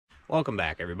Welcome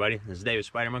back, everybody. This is David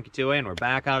Spider Monkey 2A, and we're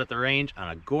back out at the range on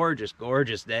a gorgeous,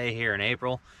 gorgeous day here in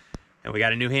April. And we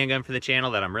got a new handgun for the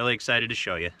channel that I'm really excited to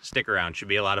show you. Stick around, should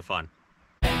be a lot of fun.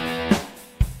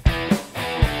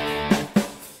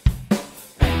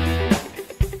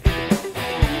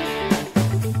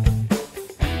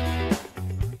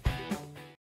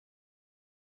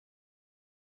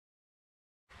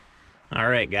 All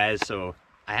right, guys, so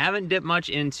I haven't dipped much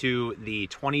into the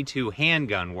 22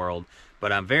 handgun world,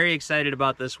 but I'm very excited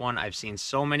about this one. I've seen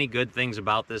so many good things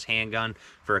about this handgun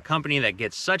for a company that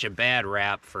gets such a bad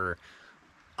rap for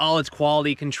all its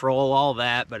quality control, all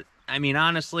that. But I mean,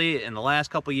 honestly, in the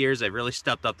last couple years, they've really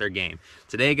stepped up their game.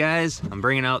 Today, guys, I'm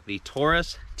bringing out the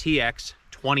Taurus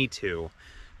TX22.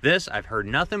 This, I've heard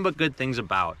nothing but good things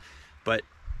about. But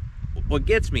what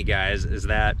gets me, guys, is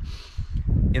that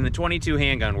in the 22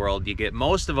 handgun world, you get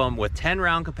most of them with 10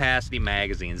 round capacity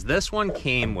magazines. This one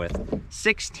came with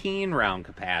 16 round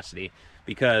capacity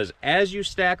because as you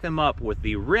stack them up with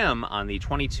the rim on the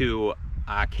 22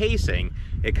 casing,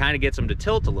 it kind of gets them to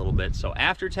tilt a little bit. So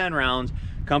after 10 rounds,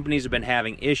 companies have been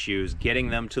having issues getting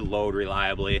them to load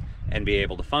reliably and be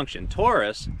able to function.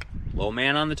 Taurus, low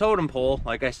man on the totem pole,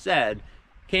 like I said,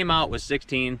 came out with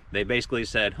 16. They basically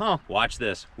said, huh, watch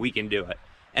this, we can do it.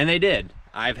 And they did.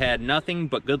 I've had nothing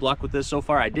but good luck with this so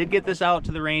far. I did get this out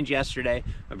to the range yesterday.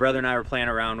 My brother and I were playing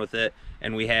around with it,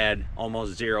 and we had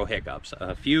almost zero hiccups.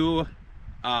 A few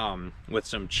with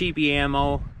some cheapy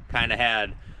ammo, kind of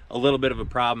had a little bit of a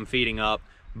problem feeding up,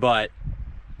 but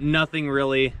nothing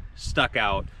really stuck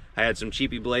out. I had some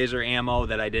cheapy Blazer ammo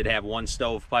that I did have one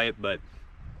stovepipe, but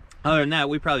other than that,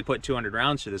 we probably put 200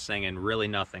 rounds through this thing and really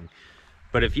nothing.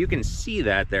 But if you can see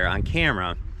that there on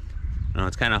camera, no,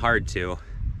 it's kind of hard to,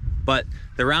 but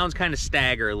the rounds kind of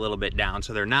stagger a little bit down,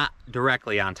 so they're not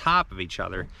directly on top of each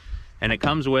other. And it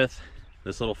comes with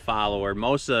this little follower.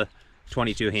 Most of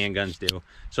 22 handguns do.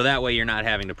 So that way you're not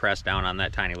having to press down on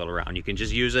that tiny little round. You can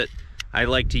just use it. I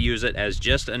like to use it as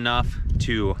just enough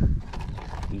to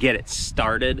get it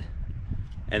started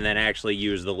and then actually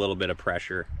use the little bit of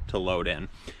pressure to load in.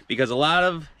 Because a lot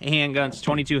of handguns,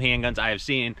 22 handguns I have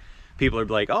seen, people are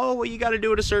like, oh, well, you got to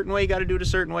do it a certain way, you got to do it a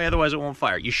certain way, otherwise it won't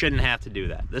fire. You shouldn't have to do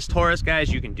that. This Taurus,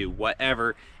 guys, you can do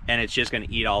whatever, and it's just going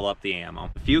to eat all up the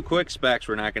ammo. A few quick specs,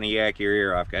 we're not going to yak your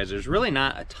ear off, guys. There's really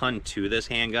not a ton to this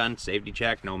handgun. Safety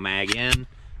check, no mag in,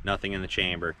 nothing in the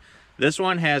chamber. This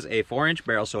one has a 4-inch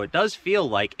barrel, so it does feel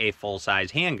like a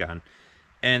full-size handgun.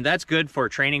 And that's good for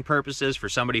training purposes, for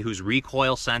somebody who's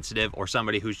recoil sensitive or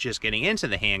somebody who's just getting into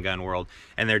the handgun world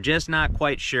and they're just not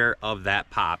quite sure of that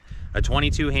pop. A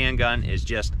 22 handgun is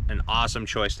just an awesome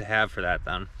choice to have for that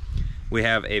then. We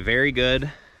have a very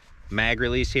good mag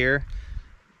release here.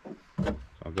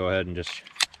 I'll go ahead and just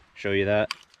show you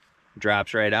that.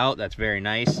 Drops right out, that's very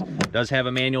nice. Does have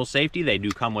a manual safety, they do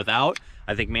come without.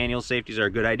 I think manual safeties are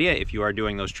a good idea if you are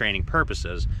doing those training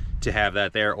purposes to have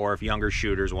that there, or if younger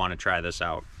shooters want to try this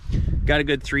out. Got a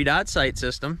good 3-dot sight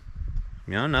system,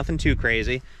 you know, nothing too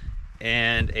crazy.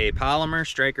 And a polymer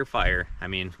striker fire. I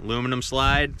mean, aluminum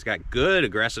slide, it's got good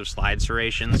aggressive slide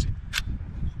serrations.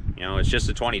 You know, it's just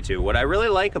a 22. What I really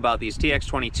like about these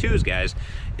TX22s, guys,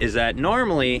 is that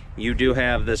normally you do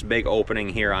have this big opening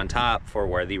here on top for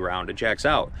where the round ejects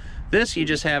out. This, you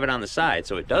just have it on the side,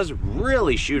 so it does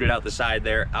really shoot it out the side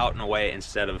there, out and away,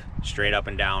 instead of straight up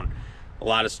and down. A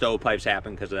lot of stovepipes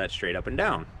happen because of that straight up and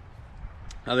down.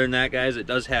 Other than that, guys, it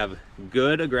does have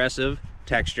good aggressive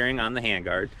texturing on the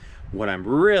handguard. What I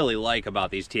really like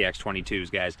about these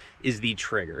TX22s, guys, is the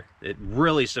trigger. It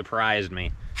really surprised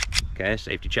me. Okay,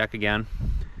 safety check again.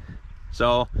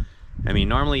 So, I mean,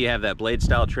 normally you have that blade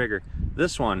style trigger.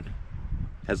 This one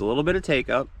has a little bit of take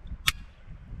up,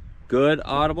 good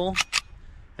audible,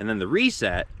 and then the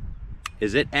reset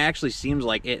is it actually seems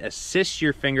like it assists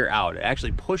your finger out. It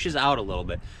actually pushes out a little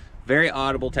bit. Very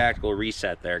audible tactical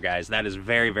reset there, guys. That is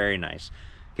very, very nice.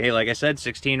 Okay, like I said,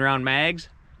 16 round mags.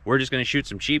 We're just going to shoot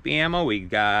some cheap ammo. We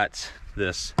got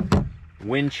this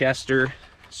Winchester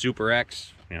Super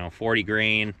X, you know, 40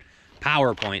 grain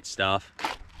PowerPoint stuff.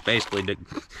 Basically,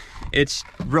 it's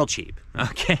real cheap,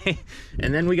 okay?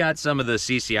 And then we got some of the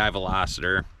CCI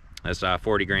Velociter. That's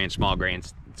 40 grain, small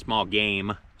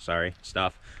game, sorry,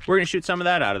 stuff. We're going to shoot some of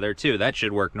that out of there too. That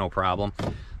should work no problem.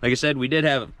 Like I said, we did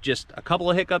have just a couple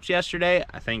of hiccups yesterday.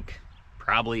 I think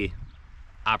probably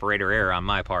operator error on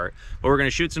my part, but we're going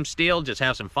to shoot some steel, just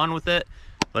have some fun with it.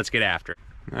 Let's get after it.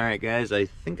 All right, guys, I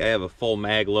think I have a full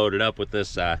mag loaded up with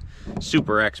this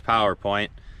Super X PowerPoint.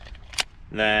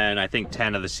 Then I think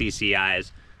 10 of the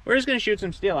CCIs. We're just going to shoot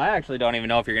some steel. I actually don't even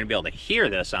know if you're going to be able to hear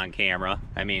this on camera.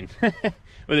 I mean,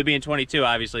 with it being 22,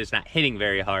 obviously it's not hitting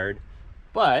very hard,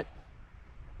 but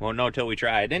Won't know till we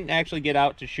try. I didn't actually get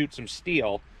out to shoot some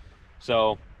steel,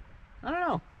 so I don't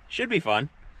know. Should be fun.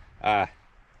 But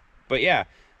yeah,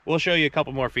 we'll show you a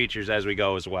couple more features as we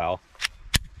go as well.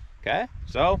 Okay,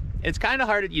 so it's kind of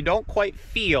hard. You don't quite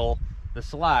feel the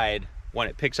slide when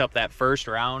it picks up that first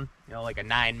round, you know, like a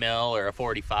 9mm or a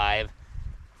 45.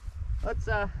 Let's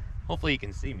hopefully you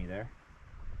can see me there.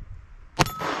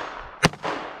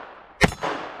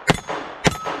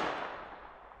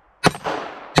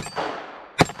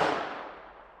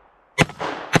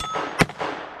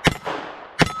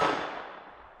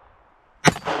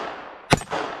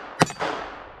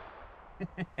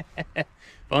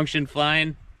 Function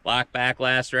fine, lock back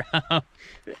last round. All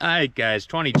right, guys,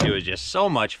 22 is just so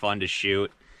much fun to shoot.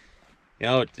 You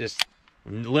know, just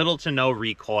little to no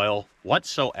recoil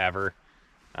whatsoever.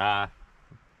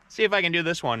 See if I can do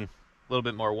this one a little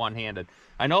bit more one-handed.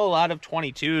 I know a lot of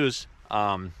 22s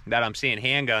that I'm seeing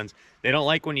handguns, they don't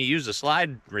like when you use the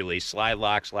slide release, slide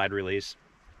lock, slide release.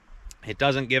 It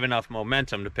doesn't give enough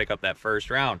momentum to pick up that first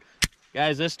round.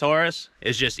 Guys, this Taurus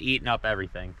is just eating up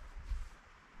everything.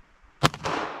 Oh,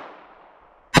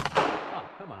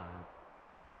 come on.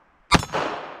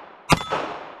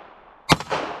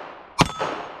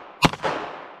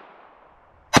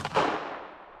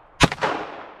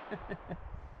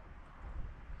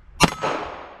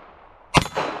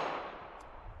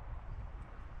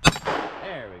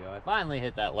 There we go. I finally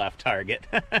hit that left target.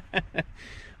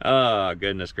 Oh,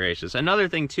 goodness gracious. Another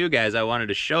thing too, guys, I wanted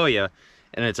to show you,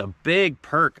 and it's a big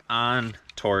perk on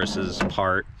Taurus's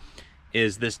part,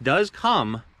 is this does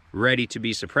come ready to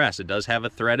be suppressed. It does have a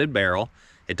threaded barrel.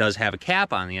 It does have a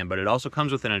cap on the end, but it also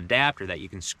comes with an adapter that you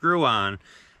can screw on,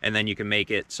 and then you can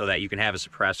make it so that you can have a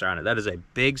suppressor on it. That is a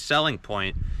big selling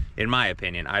point, in my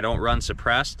opinion. I don't run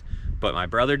suppressed, but my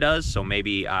brother does, so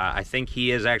maybe I think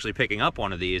he is actually picking up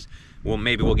one of these. Well,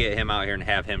 maybe we'll get him out here and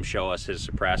have him show us his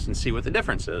suppressed and see what the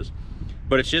difference is.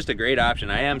 But it's just a great option.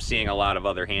 I am seeing a lot of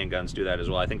other handguns do that as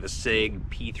well. I think the SIG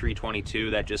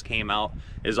P322 that just came out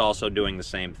is also doing the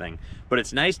same thing. But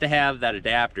it's nice to have that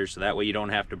adapter so that way you don't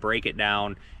have to break it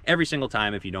down every single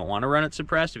time if you don't want to run it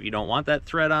suppressed, if you don't want that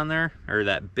thread on there, or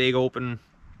that big open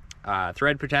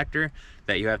thread protector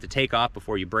that you have to take off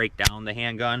before you break down the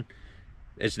handgun.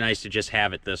 It's nice to just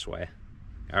have it this way.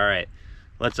 All right,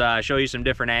 let's show you some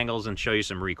different angles and show you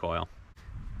some recoil.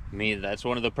 I mean, that's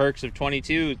one of the perks of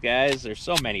 22, guys. There's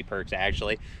so many perks,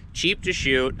 actually. Cheap to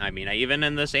shoot. I mean, even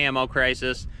in this ammo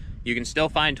crisis, you can still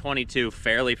find 22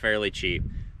 fairly cheap.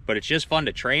 But it's just fun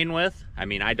to train with. I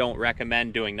mean, I don't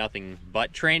recommend doing nothing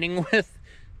but training with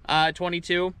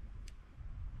 22.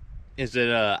 Is it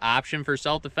an option for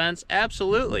self-defense?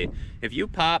 Absolutely. If you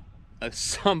pop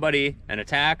somebody, an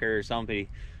attacker or somebody,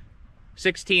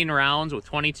 16 rounds with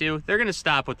 22, they're going to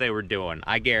stop what they were doing.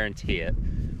 I guarantee it.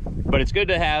 But it's good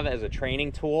to have as a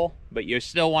training tool, but you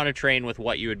still want to train with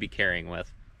what you would be carrying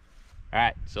with. All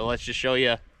right, so let's just show you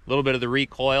a little bit of the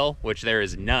recoil, which there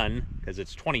is none because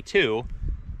it's 22.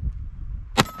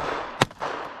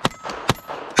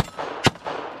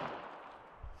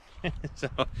 So,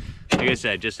 like I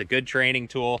said, just a good training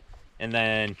tool, and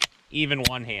then even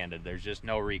one-handed, there's just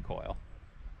no recoil.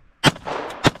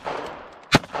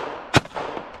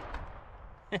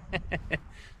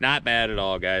 Not bad at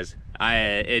all, guys.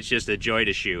 It's just a joy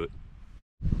to shoot.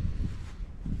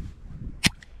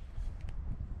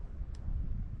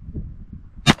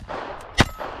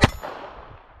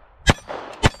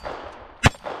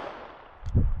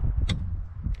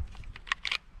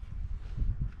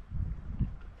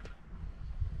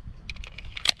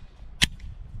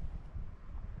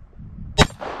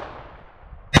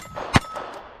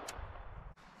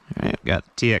 All right,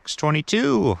 got the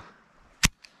TX22.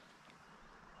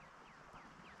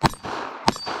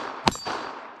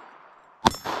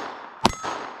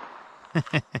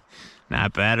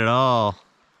 Not bad at all.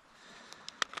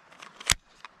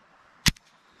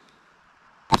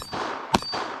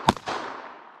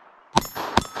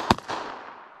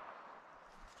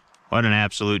 What an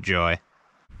absolute joy.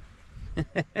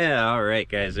 All right,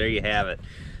 guys, there you have it.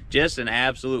 Just an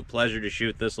absolute pleasure to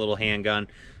shoot this little handgun.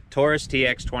 Taurus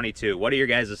TX22. What are your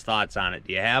guys' thoughts on it?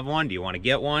 Do you have one? Do you want to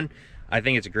get one? I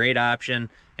think it's a great option,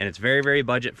 and it's very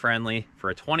budget friendly. For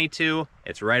a 22,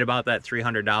 it's right about that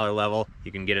 $300 level.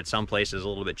 You can get it some places a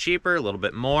little bit cheaper, a little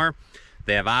bit more.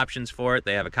 They have options for it.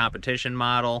 They have a competition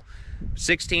model,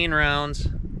 16 rounds,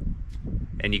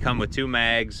 and you come with 2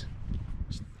 mags,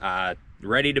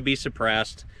 ready to be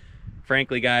suppressed.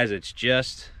 Frankly, guys, it's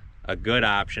just a good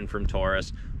option from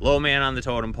Taurus. Low man on the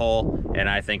totem pole, and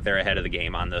I think they're ahead of the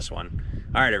game on this one.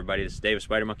 All right, everybody, this is Dave of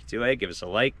Spider Monkey 2A. Give us a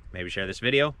like, maybe share this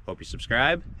video. Hope you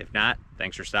subscribe. If not,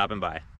 thanks for stopping by.